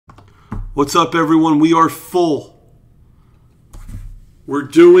What's up, everyone? We are full. We're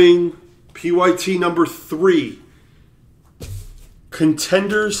doing PYT number 3.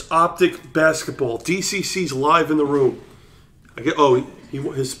 Contenders Optic Basketball. DCC's live in the room.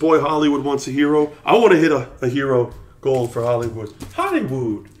 His boy Hollywood wants a hero. I want to hit a hero goal for Hollywood.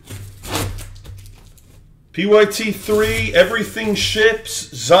 Hollywood. PYT 3, everything ships.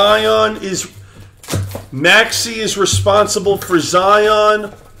 Maxi is responsible for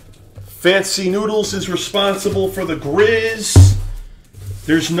Zion. Fancy Noodles is responsible for the Grizz.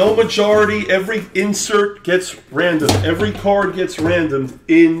 There's no majority. Every insert gets random. Every card gets random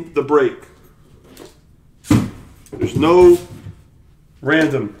in the break. There's no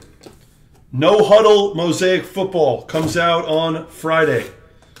random. No Huddle Mosaic Football comes out on Friday.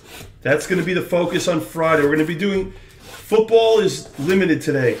 That's going to be the focus on Friday. We're going to be doing... Football is limited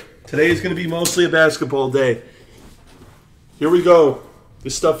today. Today is going to be mostly a basketball day. Here we go.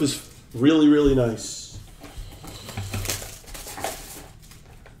 This stuff is really, really nice.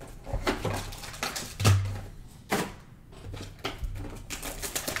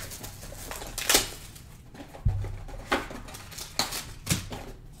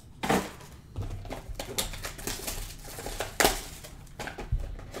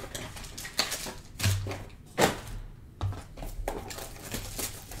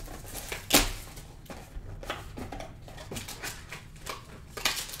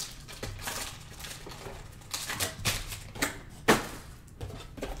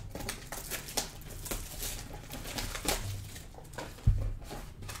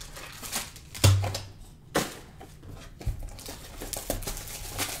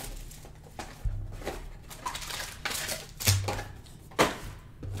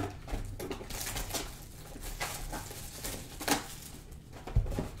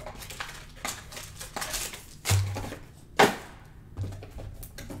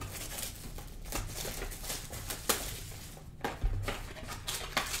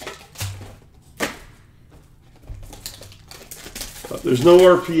 There's no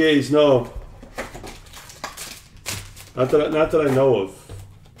RPAs, no. Not that I know of.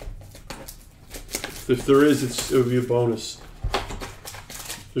 If there is, it would be a bonus.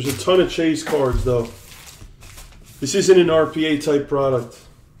 There's a ton of chase cards, though. This isn't an RPA type product.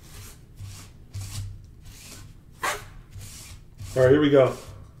 All right, here we go.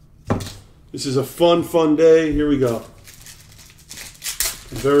 This is a fun day. Here we go.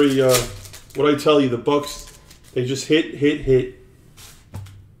 Very, what I tell you, the Bucks, they just hit.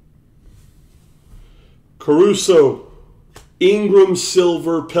 Caruso, Ingram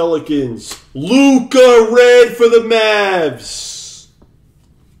Silver Pelicans, Luka Red for the Mavs.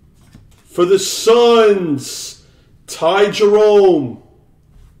 For the Suns, Ty Jerome.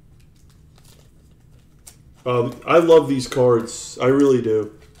 I love these cards. I really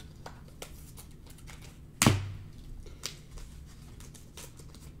do.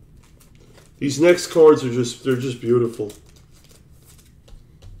 These next cards are they're just beautiful.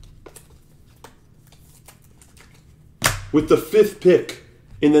 With the 5th pick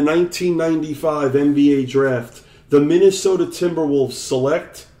in the 1995 NBA draft, the Minnesota Timberwolves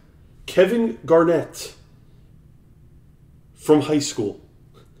select Kevin Garnett from high school.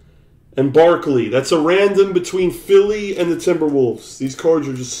 And Barkley. That's a random between Philly and the Timberwolves. These cards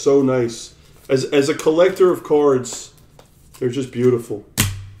are just so nice. As a collector of cards, they're just beautiful.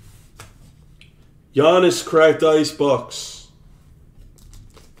 Giannis Cracked Ice Bucks.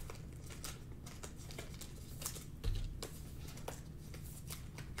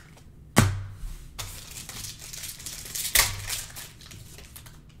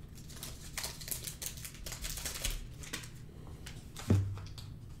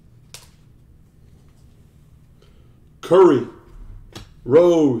 Curry,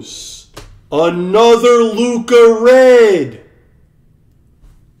 Rose, another Luka Red.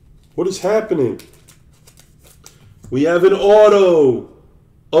 What is happening? We have an auto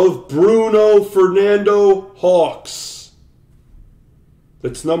of Bruno Fernando Hawks.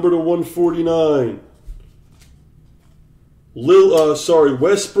 That's numbered to 149.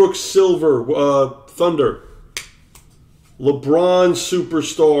 Westbrook Silver, Thunder. LeBron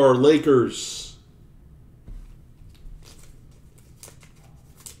Superstar, Lakers.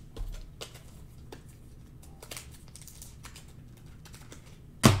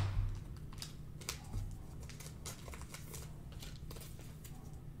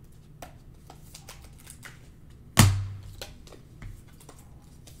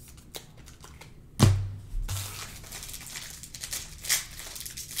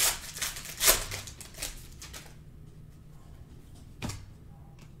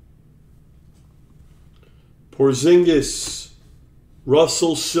 Porzingis,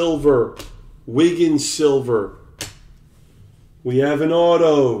 Russell silver. Wiggins silver. We have an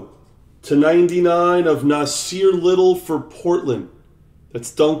auto /99 of Nasir Little for Portland.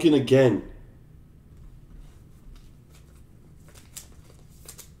 That's Duncan again.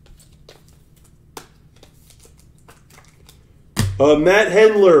 Matt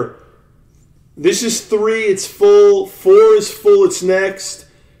Hendler. This is 3. It's full. 4 is full. It's next.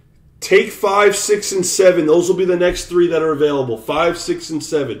 Take 5, 6, and 7. Those will be the next 3 that are available. 5, 6, and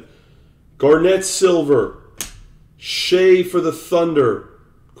 7. Garnett silver. Shea for the Thunder.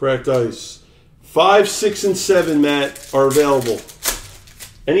 Cracked ice. 5, 6, and 7, Matt, are available.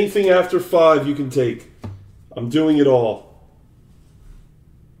 Anything after 5 you can take. I'm doing it all.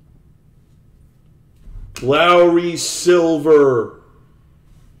 Lowry silver.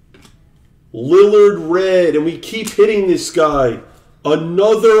 Lillard red. And we keep hitting this guy.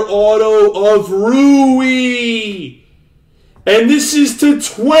 Another auto of Rui. And this is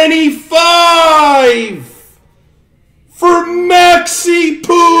 /25 for Maxi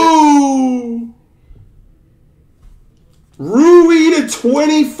Poo. Rui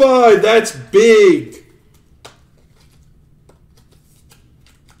 /25. That's big.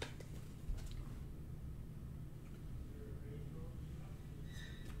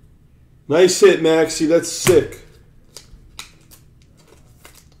 Nice hit, Maxi. That's sick.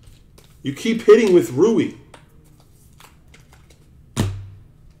 You keep hitting with Rui.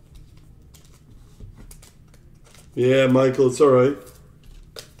 Yeah, Michael, it's all right.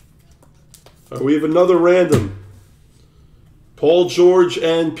 All right, we have another random. Paul George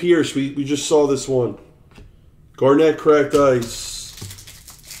and Pierce. We just saw this one. Garnett cracked ice.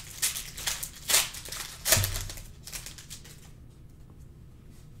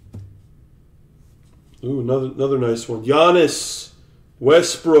 Ooh, another nice one. Giannis,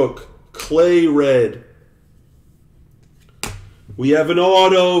 Westbrook, Clay red. We have an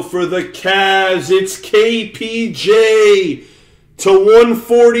auto for the Cavs. It's KPJ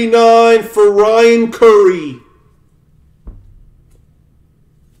 /149 for Ryan Curry.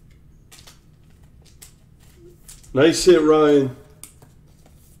 Nice hit, Ryan.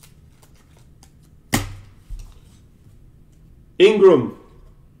 Ingram,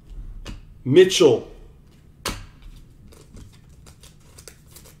 Mitchell.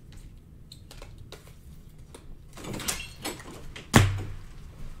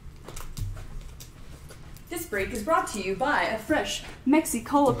 Break is brought to you by a fresh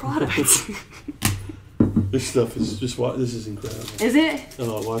Mexicola product. This stuff is just this is incredible. Is it?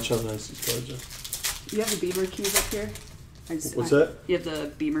 Oh, watch how nice these cards are. You have the Beamer keys up here? What's that? You have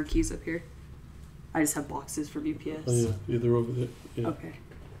the Beamer keys up here? I just have boxes from UPS. Oh, yeah, they're over there. Yeah. Okay,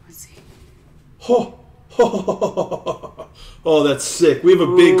 let's see. Oh, oh, that's sick. We have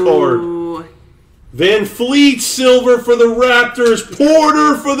a big card. Van Fleet silver for the Raptors.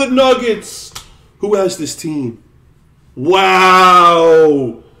 Porter for the Nuggets. Who has this team?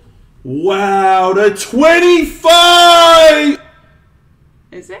 Wow. Wow. /25.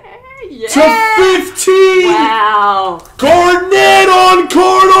 Is it? Yeah. /15. Wow. Garnett on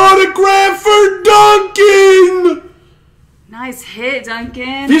card autograph for Duncan. Nice hit,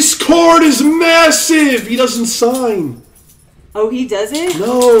 Duncan. This card is massive. He doesn't sign. Oh, he doesn't?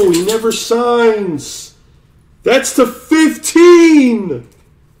 No, he never signs. That's /15.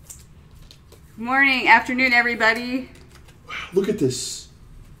 Morning, afternoon, everybody. Wow, look at this.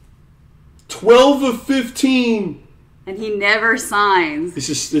 12 of 15. And he never signs. This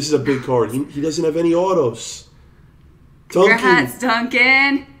is a big card. He doesn't have any autos. Duncan. Congrats,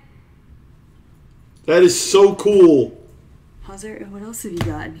 Duncan. That is so cool. What else have you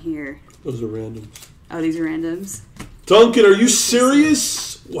got in here? Those are randoms. Oh, these are randoms. Duncan, are you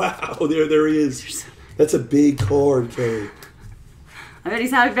serious? Wow, there he is. That's a big card, Kelly. I bet he's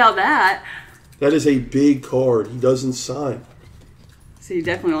happy about that. That is a big card. He doesn't sign. So he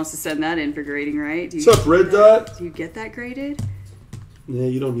definitely wants to send that in for grading, right? What's up, Red Dot? Do you get that graded? Yeah,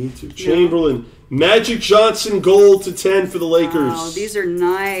 you don't need to. No. Chamberlain. Magic Johnson gold /10 for the Lakers. Wow, these are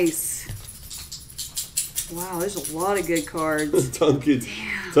nice. Wow, there's a lot of good cards. Duncan.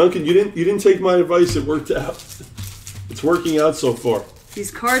 Damn. Duncan, you didn't take my advice. It worked out. It's working out so far.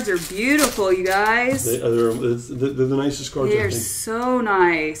 These cards are beautiful, you guys. They're the nicest cards, They're so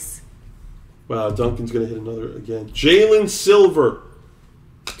nice. Wow, Duncan's going to hit another again. Jalen Silver.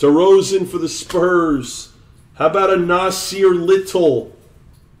 DeRozan for the Spurs. How about a Nasir Little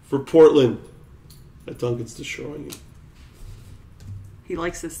for Portland? That Duncan's destroying you. He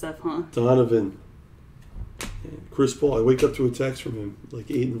likes this stuff, huh? Donovan. And Chris Paul. I wake up to a text from him like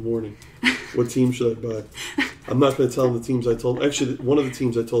 8 in the morning. What team should I buy? I'm not going to tell him the teams I told him. Actually, one of the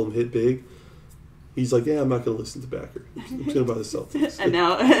teams I told him hit big. He's like, yeah, I'm not going to listen to Backer. I'm just going to buy the Celtics. And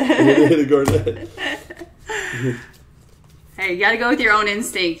now. And then they hit a Garnett. Hey, you got to go with your own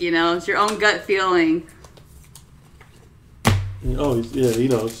instinct, you know. It's your own gut feeling. Oh, yeah, he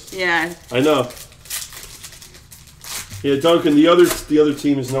knows. Yeah. I know. Yeah, Duncan. The other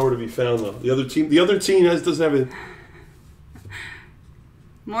team is nowhere to be found though. The other team doesn't have it.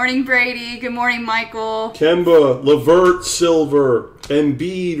 Morning, Brady. Good morning, Michael. Kemba, Levert, silver.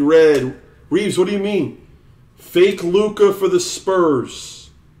 Embiid, red. Reeves, what do you mean? Fake Luka for the Spurs.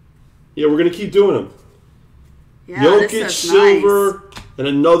 Yeah, we're gonna keep doing them. Yeah, Jokic, silver, nice. and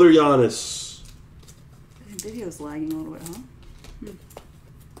another Giannis. The video's lagging a little bit, huh?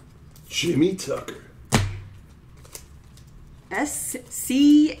 Jimmy Tucker. SCM.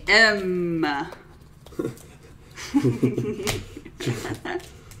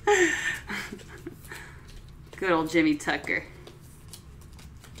 Good old Jimmy Tucker.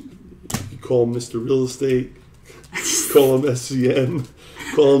 You call him Mr. Real Estate. Call him SCM.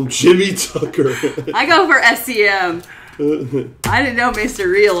 Call him Jimmy Tucker. I go for SCM. I didn't know Mr.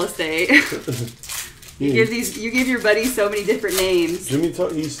 Real Estate. You give your buddies so many different names. Jimmy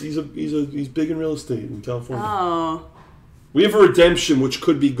Tucker. He's big in real estate in California. Oh. We have a redemption which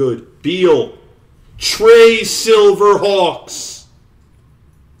could be good. Beal, Trey Silverhawks,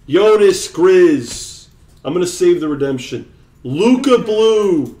 Jonas Grizz. I'm gonna save the redemption. Luca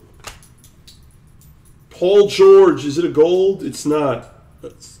Blue, Paul George. Is it a gold? It's not.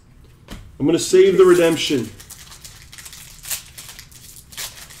 I'm gonna save the redemption.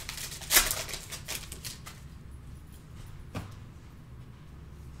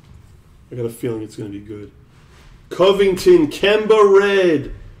 I got a feeling it's going to be good. Covington, Kemba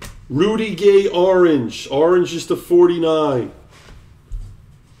red, Rudy Gay orange. Orange is to 49.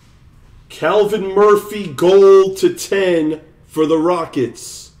 Calvin Murphy gold to 10 for the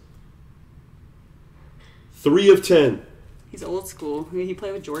Rockets. 3 of 10. He's old school. He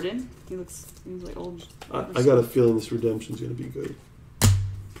played with Jordan. He's like old. I got a feeling this redemption's going to be good.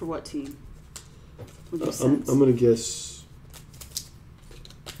 For what team? I'm going to guess.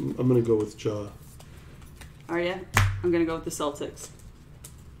 I'm going to go with Ja. Are you? I'm going to go with the Celtics.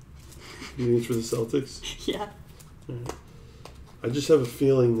 You mean it's for the Celtics? Yeah. Right. I just have a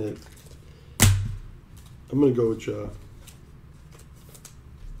feeling that I'm going to go with Ja.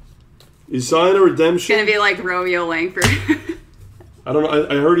 Is Zion a redemption? It's going to be like Romeo Langford. I don't know.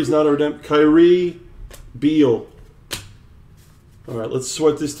 I heard he's not a redemption. Kyrie, Beal. All right, let's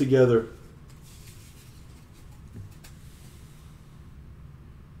sweat this together.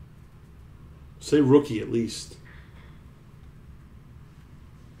 Say rookie at least.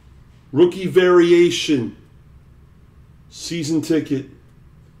 Rookie variation. Season ticket.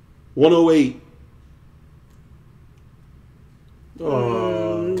 108.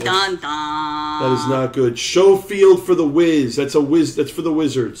 Oh, Dun, dun. that is not good. Schofield for the Wiz. That's for the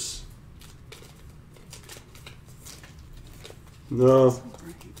Wizards. No.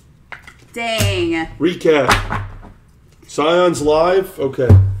 Dang. Recap. Zion's live? Okay.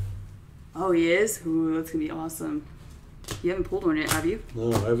 Oh, he is? Ooh, that's going to be awesome. You haven't pulled one yet, have you?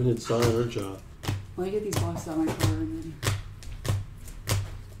 No, I haven't hit Zion or Ja. Let me get these boxes out of my car and then...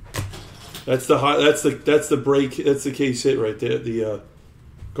 That's the break. That's the case hit right there. The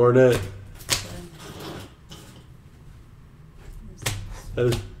Garnett. That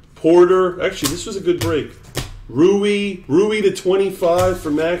is Porter. Actually, this was a good break. Rui to 25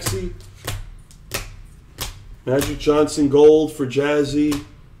 for Maxey. Magic Johnson gold for Jazzy.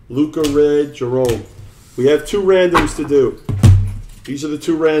 Luca red, Jerome. We have 2 randoms to do. These are the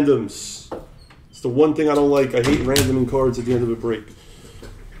 2 randoms. It's the one thing I don't like. I hate randoming cards at the end of a break.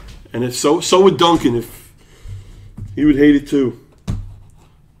 And if so would Duncan. If he would hate it too.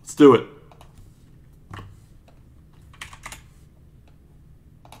 Let's do it.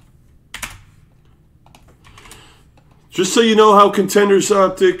 Just so you know how Contenders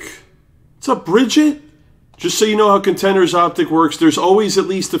Optic. What's up, Bridget? Just so you know how Contenders Optic works, there's always at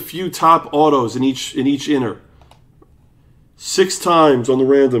least a few top autos in each inner. 6 times on the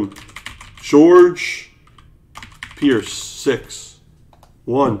random. George, Pierce, 6.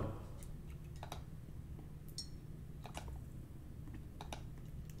 1.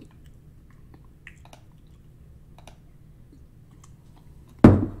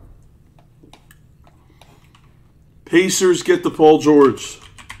 Pacers get the Paul George.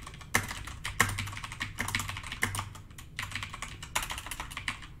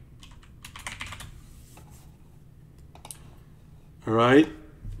 All right.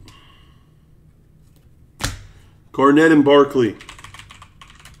 Garnett and Barkley.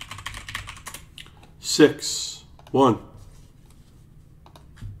 6. 1.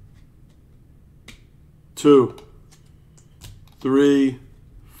 2, 3,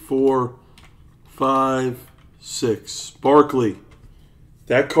 4, 5, 6. Barkley.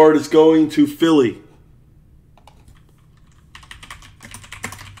 That card is going to Philly.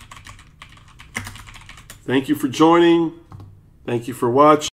 Thank you for joining. Thank you for watching.